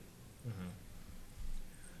grew.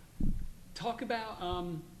 Talk about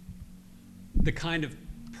the kind of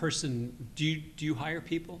person. Do you hire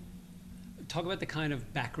people? Talk about the kind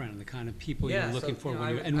of background, the kind of people you're looking for,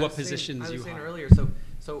 and what positions you hire. I was saying earlier.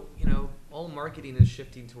 So all marketing is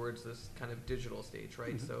shifting towards this kind of digital stage,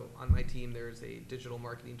 right? So on my team, there's a digital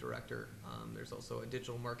marketing director. There's also a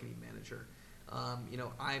digital marketing manager.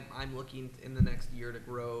 I'm looking in the next year to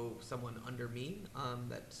grow someone under me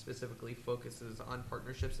that specifically focuses on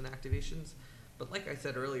partnerships and activations. But like I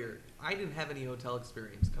said earlier, I didn't have any hotel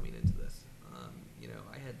experience coming into this.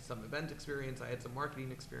 I had some event experience, I had some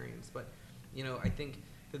marketing experience, but I think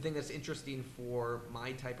the thing that's interesting for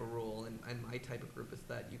my type of role and my type of group is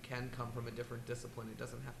that you can come from a different discipline. It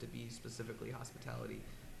doesn't have to be specifically hospitality.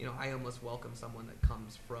 I almost welcome someone that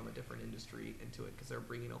comes from a different industry into it because they're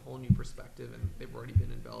bringing a whole new perspective and they've already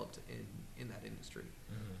been enveloped in that industry.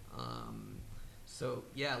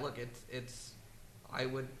 I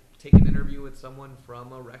would take an interview with someone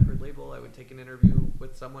from a record label. I would take an interview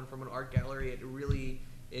with someone from an art gallery.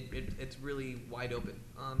 It's really wide open.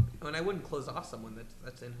 And I wouldn't close off someone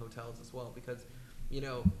that's in hotels as well because,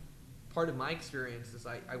 part of my experience is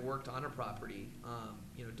I worked on a property,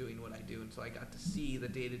 doing what I do, and so I got to see the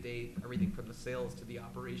day-to-day, everything from the sales to the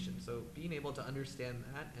operation. So being able to understand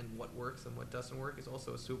that and what works and what doesn't work is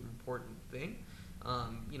also a super important thing.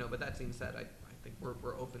 But that being said, I think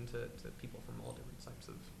we're open to people from all different types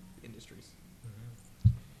of industries.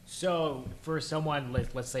 So for someone,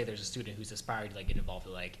 let's say there's a student who's aspiring to get involved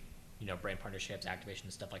with brand partnerships, activation,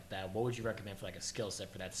 and stuff like that, what would you recommend for like a skill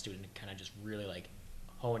set for that student to kind of just really like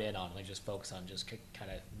hone in on, like just focus on, just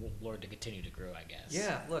kind of learn to continue to grow, I guess?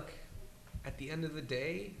 Yeah, look, at the end of the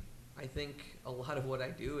day, I think a lot of what I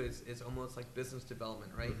do is almost like business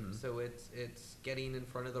development, right? Mm-hmm. So it's getting in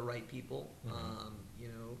front of the right people,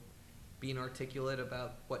 being articulate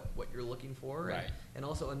about what you're looking for, Right. and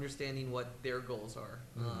also understanding what their goals are,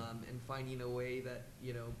 and finding a way that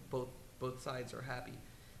both sides are happy.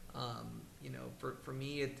 For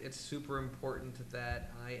me, it's super important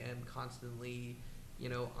that I am constantly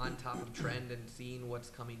on top of trend and seeing what's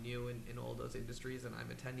coming new in all those industries, and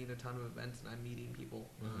I'm attending a ton of events and I'm meeting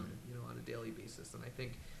people on a daily basis. And I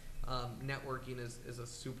think networking is a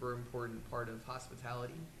super important part of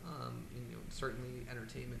hospitality, certainly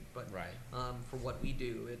entertainment, but Right. For what we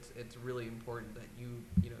do, it's really important that you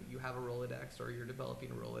have a Rolodex, or you're developing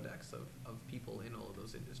a Rolodex of people in all of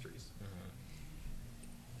those industries.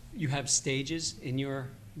 You have stages in your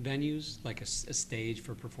venues, like a stage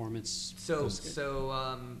for performance? So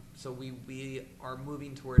we are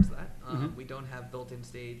moving towards that. We don't have built-in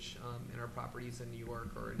stage in our properties in New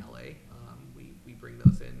York or in LA. We bring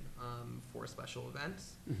those in for special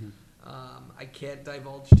events. I can't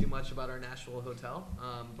divulge too much about our Nashville hotel,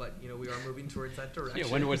 but we are moving towards that direction. Yeah,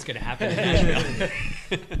 I wonder what's going to happen in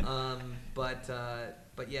Nashville.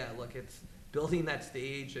 But yeah, look, it's building that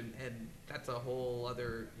stage, and that's a whole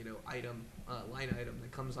other line item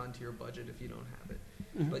that comes onto your budget if you don't have it.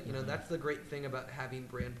 But that's the great thing about having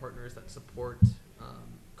brand partners that support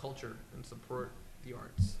culture and support the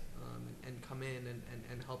arts, and come in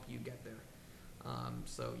and help you get there.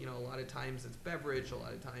 So a lot of times it's beverage, a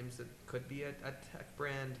lot of times it could be a tech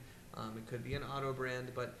brand, it could be an auto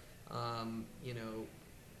brand, but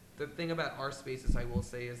the thing about our spaces, I will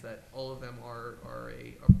say, is that all of them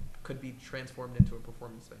could be transformed into a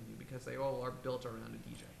performance venue, because they all are built around a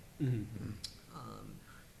DJ.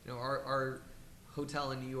 Our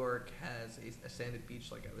hotel in New York has a sanded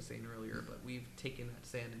beach, like I was saying earlier, but we've taken that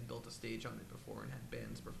sand and built a stage on it before and had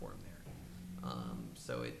bands perform there.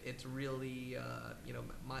 So it's really,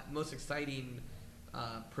 my most exciting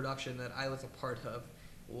production that I was a part of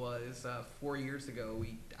was 4 years ago.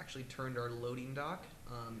 We actually turned our loading dock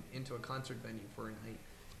into a concert venue for a night.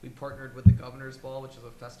 We partnered with the Governor's Ball, which is a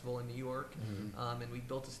festival in New York, and we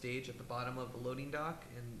built a stage at the bottom of the loading dock,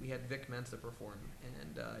 and we had Vic Mensa perform.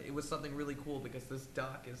 And it was something really cool, because this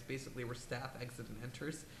dock is basically where staff exits and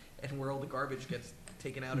enters, and where all the garbage gets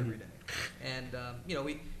taken out every day. And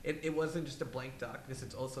it wasn't just a blank dock. This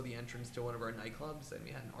is also the entrance to one of our nightclubs, and we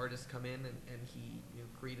had an artist come in, and he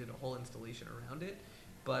created a whole installation around it.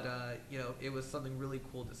 But it was something really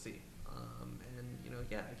cool to see.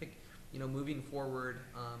 I think moving forward,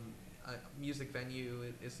 a music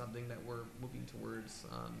venue is something that we're moving towards,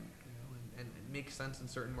 and it makes sense in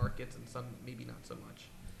certain markets, and some maybe not so much.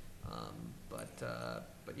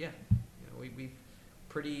 But yeah, we've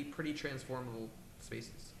pretty transformable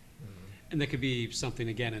spaces. And that could be something,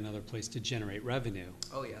 again, another place to generate revenue.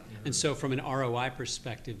 Oh yeah. And so from an ROI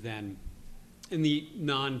perspective then, in the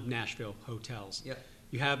non-Nashville hotels,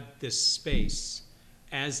 you have this space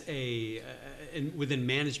as within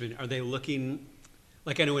management, are they looking,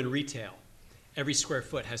 like I know in retail, every square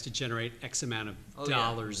foot has to generate X amount of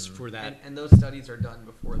dollars for that. And those studies are done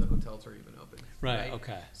before the hotels are even open. Right,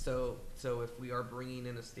 okay. So if we are bringing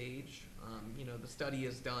in a stage, the study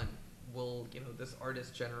is done. Will this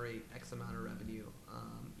artist generate X amount of revenue,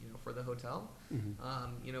 for the hotel?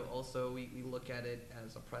 Also we look at it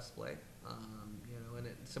as a press play, and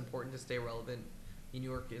it's important to stay relevant. New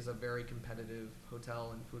York is a very competitive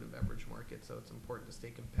hotel and food and beverage market, so it's important to stay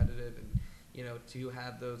competitive and to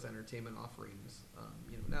have those entertainment offerings,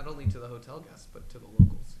 not only to the hotel guests but to the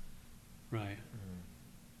locals. Right.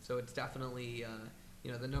 So it's definitely,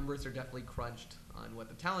 the numbers are definitely crunched on what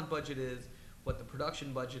the talent budget is, what the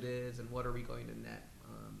production budget is, and what are we going to net,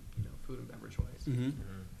 food and beverage wise.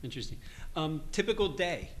 Interesting. Typical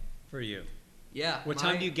day for you. Yeah. What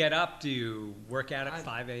time do you get up? Do you work out at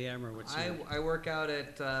 5 a.m. or what's your... I work out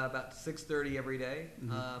at about 6:30 every day.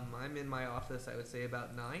 I'm in my office, I would say,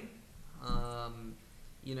 about 9.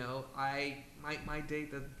 My day,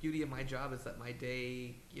 the beauty of my job is that my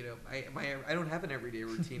day, I don't have an everyday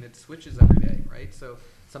routine. It switches every day, right? So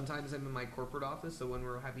sometimes I'm in my corporate office. So when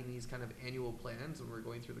we're having these kind of annual plans and we're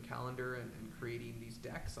going through the calendar and creating these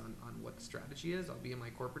decks on what the strategy is, I'll be in my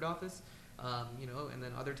corporate office. And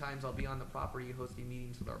then other times I'll be on the property hosting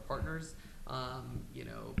meetings with our partners,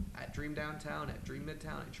 at Dream Downtown, at Dream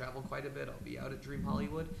Midtown. I travel quite a bit. I'll be out at Dream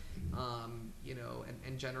Hollywood,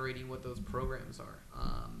 and generating what those programs are.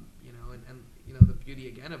 The beauty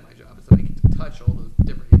again of my job is that I get to touch all those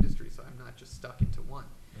different industries, so I'm not just stuck into one.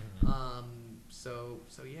 So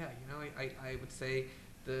yeah, I would say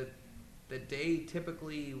the day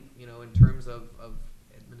typically, in terms of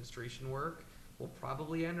administration work, will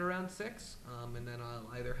probably end around 6, and then I'll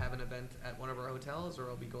either have an event at one of our hotels or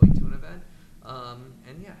I'll be going to an event.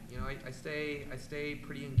 And yeah, I stay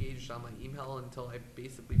pretty engaged on my email until I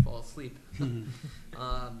basically fall asleep. And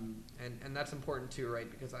that's important too, right?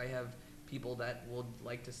 Because I have people that would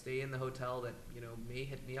like to stay in the hotel that, may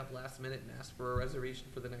hit me up last minute and ask for a reservation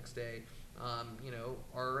for the next day,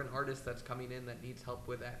 or an artist that's coming in that needs help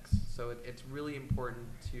with X. So it's really important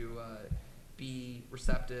to be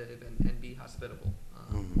receptive and be hospitable.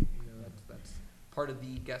 That's part of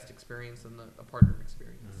the guest experience and the partner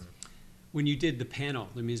experience. When you did the panel,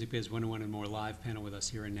 the Music Biz 101 and More Live panel with us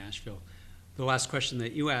here in Nashville, the last question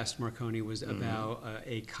that you asked, Marconi, was about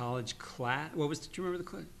a college class. Do you remember the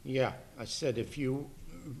class? Yeah, I said if you,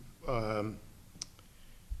 from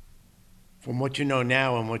what you know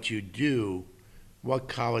now and what you do, what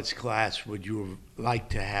college class would you like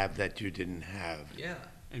to have that you didn't have? Yeah.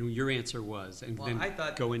 And your answer was, and then I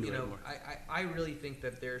thought, go into it more. I really think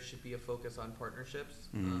that there should be a focus on partnerships,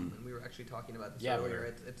 and we were actually talking about this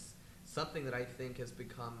earlier. It's something that I think has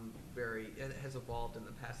become it has evolved in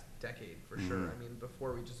the past decade for sure. I mean,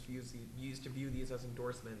 before we just used to view these as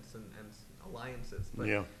endorsements and alliances, but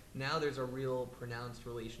now there's a real pronounced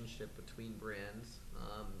relationship between brands,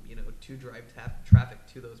 to drive traffic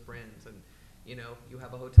to those brands. And, you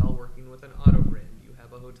have a hotel working with an auto brand, you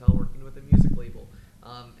have a hotel working with a music label,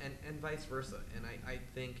 and vice versa. And I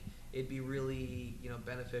think it'd be really,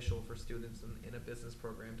 beneficial for students in a business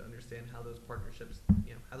program to understand how those partnerships,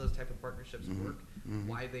 how those type of partnerships work,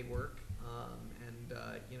 why they work, and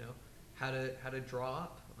how to draw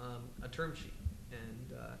up a term sheet.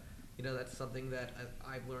 And that's something that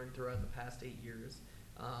I've learned throughout the past 8 years.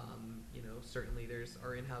 Certainly there's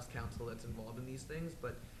our in-house counsel that's involved in these things,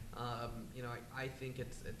 but I think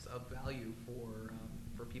it's of value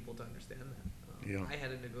for people to understand that. I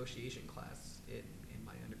had a negotiation class in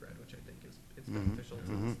my undergrad, which I think is beneficial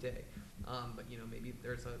to this day. But maybe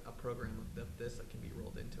there's a program of this that can be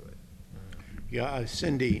rolled into it. Yeah,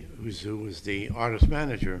 Cindy, who was the artist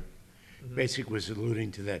manager, basically was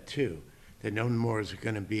alluding to that too. That no more is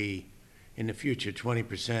going to be in the future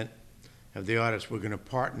 20% of the artists we're going to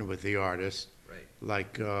partner with the artist, right?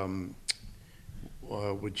 Like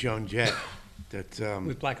with Joan Jett, that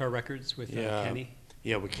with Black Heart Records with Kenny.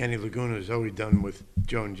 Yeah, with Kenny Laguna is already done with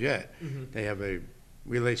Joan Jett. They have a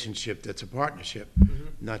relationship that's a partnership,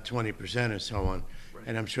 not 20% or so on. Right.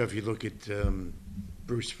 And I'm sure if you look at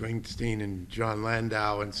Bruce Springsteen and John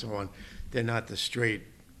Landau and so on, they're not the straight,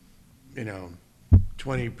 20%,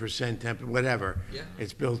 10%, whatever. Yeah.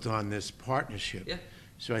 It's built on this partnership. Yeah.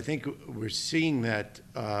 So I think we're seeing that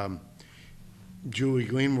Julie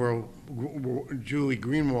Greenwald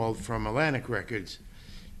from Atlantic Records,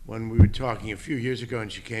 when we were talking a few years ago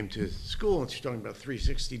and she came to school and she's talking about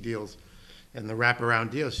 360 deals and the wraparound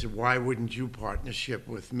deals, she said, why wouldn't you partnership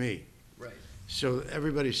with me? Right. So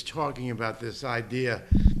everybody's talking about this idea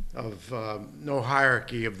of no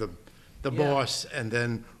hierarchy of the boss and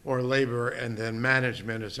then, or labor and then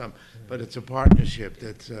management or something, but it's a partnership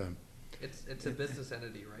that's... It's a business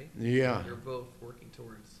entity, right? Yeah. You're both working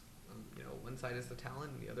towards, one side is the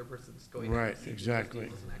talent and the other person's going right, to exactly.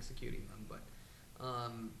 deals and executing them. But I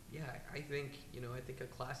think a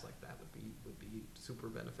class like that would be super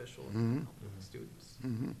beneficial and help with the students.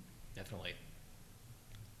 Definitely.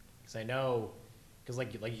 Because I know,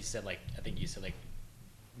 like you said, I think you said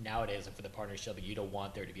nowadays for the partnership, you don't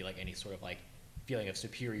want there to be any sort of feeling of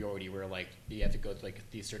superiority where you have to go through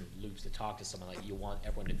these certain loops to talk to someone. You want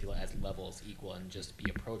everyone to feel as levels equal and just be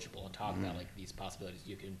approachable and talk about these possibilities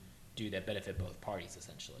you can do that benefit both parties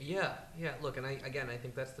essentially. Yeah. Look, and I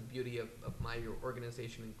think that's the beauty of my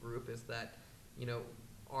organization and group is that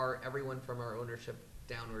everyone from our ownership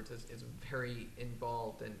downwards is very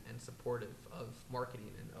involved and supportive of marketing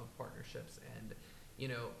and of partnerships. And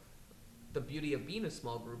the beauty of being a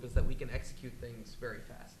small group is that we can execute things very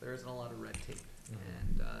fast. There isn't a lot of red tape.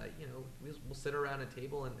 And, we'll sit around a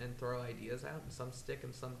table and throw ideas out, and some stick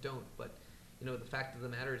and some don't. But, the fact of the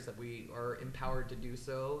matter is that we are empowered to do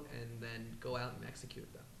so and then go out and execute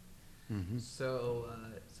them. So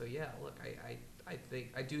yeah, look,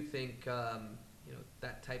 I do think,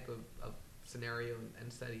 that type of scenario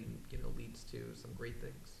and setting, leads to some great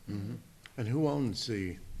things. And who owns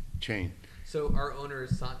the chain? So our owner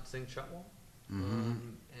is Sant Singh Chatwal,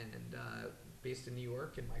 and based in New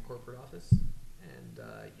York in my corporate office. And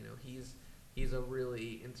he's a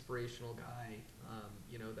really inspirational guy,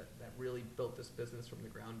 that really built this business from the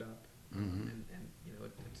ground up. And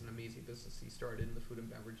it's an amazing business he started in the food and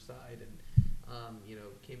beverage side. And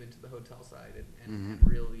came into the hotel side and Mm-hmm.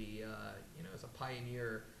 really, as a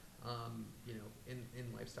pioneer,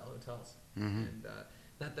 in lifestyle hotels. Mm-hmm. And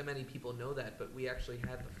not that many people know that, but we actually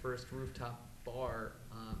had the first rooftop bar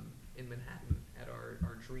in Manhattan at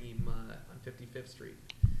our Dream on 55th Street.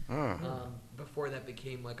 Oh. Before that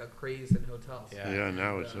became like a craze in hotels. Yeah,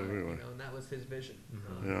 now it's everywhere. And that was his vision.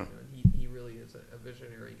 Yeah. And he really is a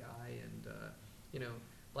visionary guy, and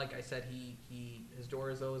like I said, his door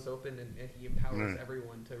is always open, and he empowers Right.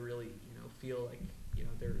 everyone to really feel like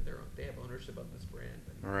they have ownership of this brand.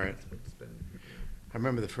 And Right. that's what's been. I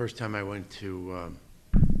remember the first time I went to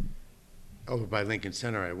over by Lincoln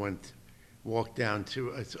Center. Walked down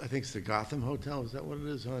to I think it's the Gotham Hotel. Is that what it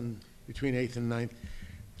is on between 8th and 9th?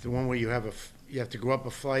 The one where you have to go up a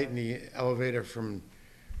flight in the elevator from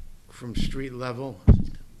street level.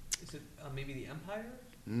 Is it maybe the Empire?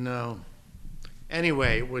 No.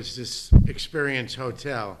 Anyway, it was this experience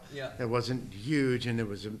hotel. Yeah. That wasn't huge, and there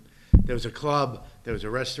was a club, there was a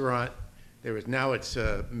restaurant, now it's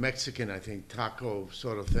a Mexican, I think, taco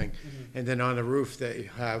sort of thing. Mm-hmm. And then on the roof they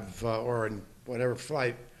have, or in whatever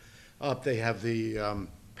flight up, they have the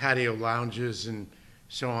patio lounges and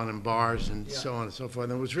so on, and bars and so on and so forth.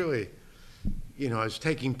 And it was really, I was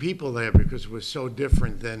taking people there because it was so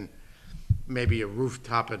different than maybe a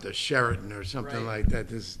rooftop at the Sheraton or something Right. like that.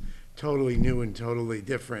 This totally new and totally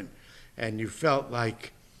different. And you felt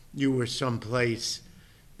like you were someplace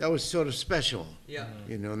that was sort of special. Yeah.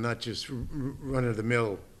 Not just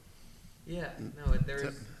run-of-the-mill. Yeah, no,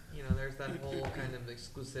 there's that whole kind of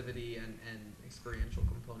exclusivity and experiential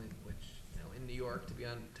component, which, in New York,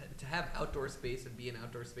 to have outdoor space and be an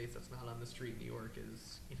outdoor space that's not on the street in New York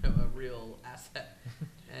is, a real asset.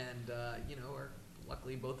 And,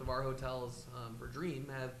 luckily both of our hotels for Dream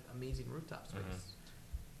have amazing rooftop space.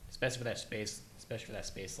 Especially for that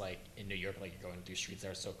space, like in New York, like you're going through streets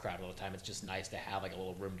that are so crowded all the time. It's just nice to have like a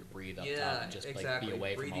little room to breathe up top and just exactly. like be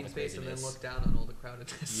away Breathing from all the space and then craziness. look down on all the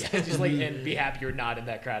crowdedness. Yeah, just like and be happy you're not in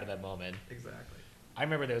that crowd at that moment. Exactly. I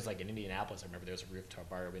remember there was like in Indianapolis. I remember there was a rooftop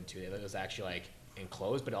bar I went to. It was actually like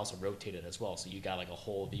enclosed, but also rotated as well. So you got like a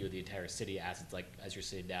whole view of the entire city as you're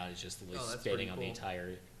sitting down. It's just like that's spinning pretty on the cool.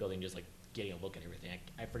 entire building, just like getting a look at everything.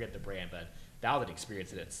 I forget the brand, but that was an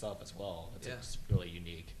experience in itself as well. It's really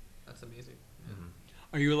unique. That's amazing.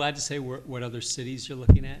 Are you allowed to say what other cities you're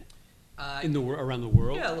looking at around the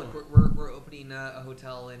world? Yeah, look, we're opening a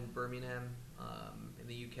hotel in Birmingham, in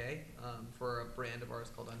the UK, for a brand of ours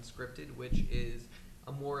called Unscripted, which is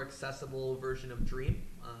a more accessible version of Dream.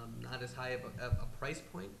 Not as high of a price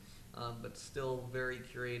point, but still very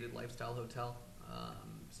curated lifestyle hotel.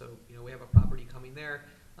 So we have a property coming there.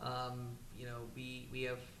 We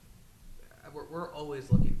have. We're always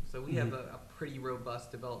looking. So we have a pretty robust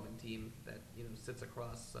development team that sits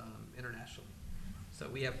across internationally. So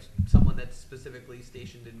we have someone that's specifically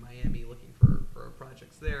stationed in Miami looking for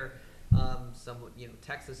projects there.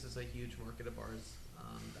 Texas is a huge market of ours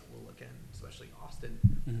that we'll look at, especially Austin.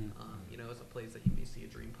 As a place that you may see a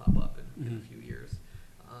Dream pop up in a few years.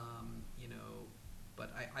 But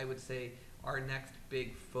I would say our next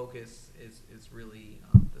big focus is really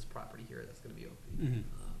this property here that's going to be opening.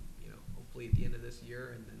 Hopefully at the end of this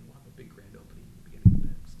year, and then we'll have a big grand opening at the beginning of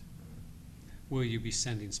next. Will you be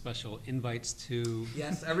sending special invites to?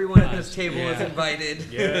 Yes, everyone at this table is invited.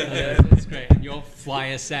 Yeah, that's great. And you'll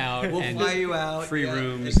fly us out. We'll and fly you out. Free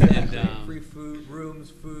rooms exactly. and free food,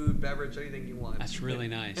 rooms, food, beverage, anything you want. that's really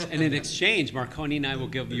nice. And in exchange, Marconi and I will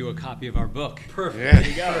give you a copy of our book. Perfect.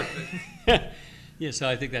 Yeah. There you go. Yeah, so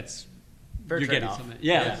I think that's Fair you're getting trade-off. something.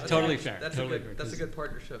 Yeah, that's totally good. fair. That's totally a good. fair. That's a good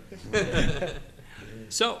partnership.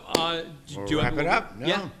 So, We'll do you wrap it up? No.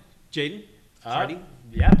 Yeah, Jaden, Freddie.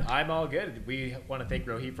 Yep, I'm all good. We want to thank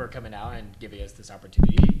Rohit for coming out and giving us this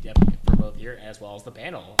opportunity, definitely for both here as well as the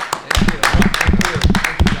panel. Thank you,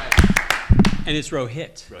 guys. And it's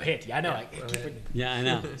Rohit. Rohit, yeah, I know. Yeah, I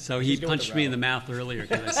know. So he He's going with punched the me row. in the mouth earlier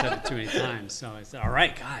because I said it too many times. So I said, all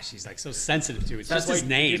right, gosh, he's like so sensitive to it. It's just his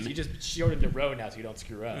name. You just showed him the road now so you don't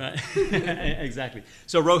screw up. Right. Exactly.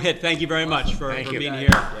 So Rohit, thank you very much for Thank you. being Guys. here.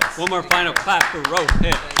 Yes. One more final clap for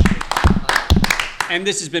Rohit. Thank you. And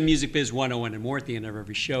this has been Music Biz 101 and more. At the end of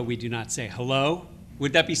every show, we do not say hello.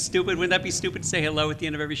 Would that be stupid? Wouldn't that be stupid to say hello at the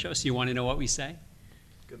end of every show? So you want to know what we say?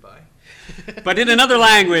 Goodbye. But in another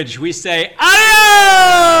language, we say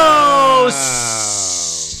adios!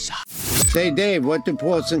 Say, Dave, what do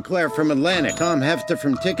Paul Sinclair from Atlantic, Tom Hefter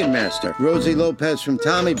from Ticketmaster, Rosie Lopez from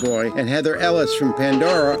Tommy Boy, and Heather Ellis from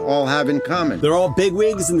Pandora all have in common? They're all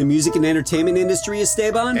bigwigs in the music and entertainment industry,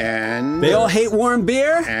 Esteban. And? They all hate warm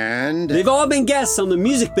beer. And? They've all been guests on the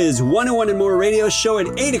Music Biz 101 and More radio show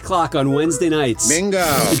at 8 o'clock on Wednesday nights. Bingo.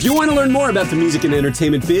 If you want to learn more about the music and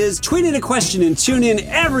entertainment biz, tweet in a question and tune in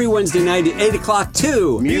every Wednesday night at 8 o'clock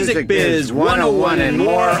to Music Biz 101 and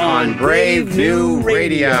More on Brave New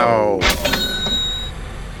Radio.